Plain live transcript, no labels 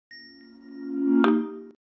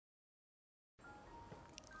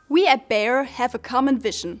We at Bayer have a common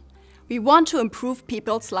vision. We want to improve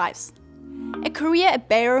people's lives. A career at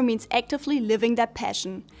Bayer means actively living that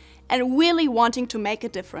passion and really wanting to make a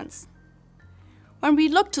difference. When we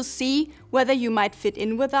look to see whether you might fit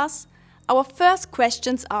in with us, our first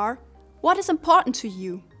questions are: what is important to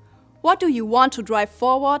you? What do you want to drive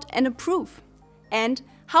forward and improve? And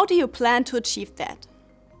how do you plan to achieve that?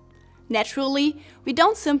 Naturally, we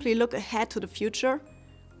don't simply look ahead to the future,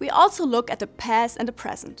 we also look at the past and the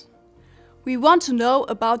present. We want to know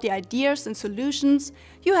about the ideas and solutions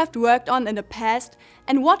you have worked on in the past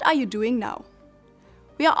and what are you doing now.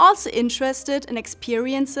 We are also interested in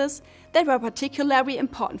experiences that were particularly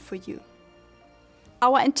important for you.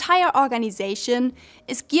 Our entire organization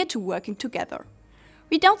is geared to working together.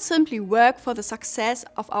 We don't simply work for the success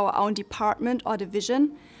of our own department or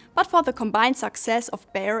division, but for the combined success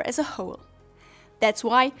of Bayer as a whole. That's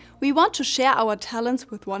why we want to share our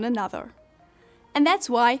talents with one another. And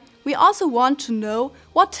that's why we also want to know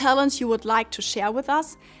what talents you would like to share with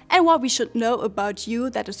us and what we should know about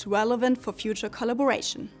you that is relevant for future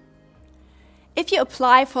collaboration. If you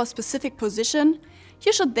apply for a specific position,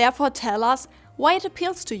 you should therefore tell us why it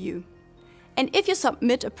appeals to you. And if you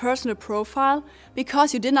submit a personal profile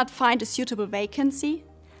because you did not find a suitable vacancy,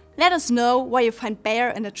 let us know why you find Bayer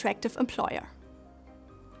an attractive employer.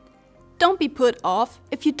 Don't be put off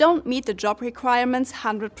if you don't meet the job requirements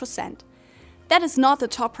 100%. That is not the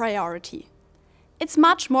top priority. It's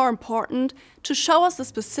much more important to show us the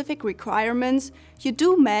specific requirements you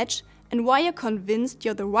do match and why you're convinced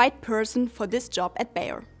you're the right person for this job at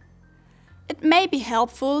Bayer. It may be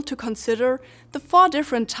helpful to consider the 4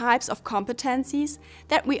 different types of competencies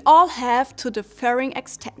that we all have to differing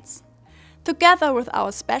extents. Together with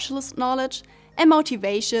our specialist knowledge and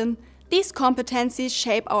motivation, these competencies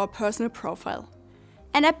shape our personal profile.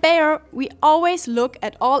 And at Bayer, we always look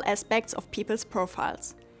at all aspects of people's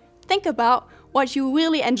profiles. Think about what you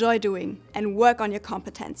really enjoy doing and work on your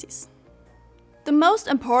competencies. The most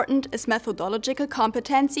important is methodological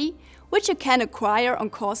competency, which you can acquire on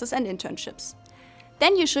courses and internships.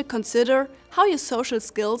 Then you should consider how your social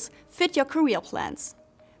skills fit your career plans.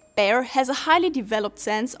 Bayer has a highly developed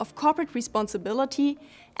sense of corporate responsibility,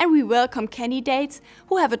 and we welcome candidates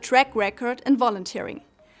who have a track record in volunteering,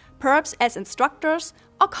 perhaps as instructors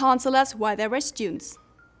or counselors while they were students.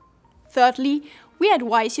 Thirdly, we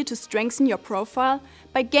advise you to strengthen your profile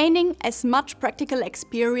by gaining as much practical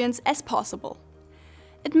experience as possible.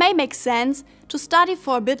 It may make sense to study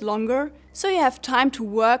for a bit longer so you have time to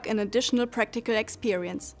work in additional practical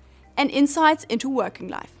experience and insights into working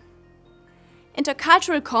life.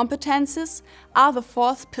 Intercultural competences are the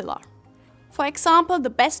 4th pillar. For example, the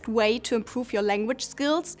best way to improve your language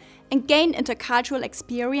skills and gain intercultural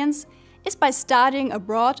experience is by studying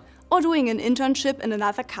abroad or doing an internship in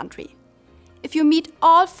another country. If you meet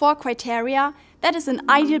all 4 criteria, that is an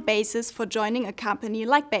ideal basis for joining a company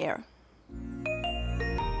like Bayer.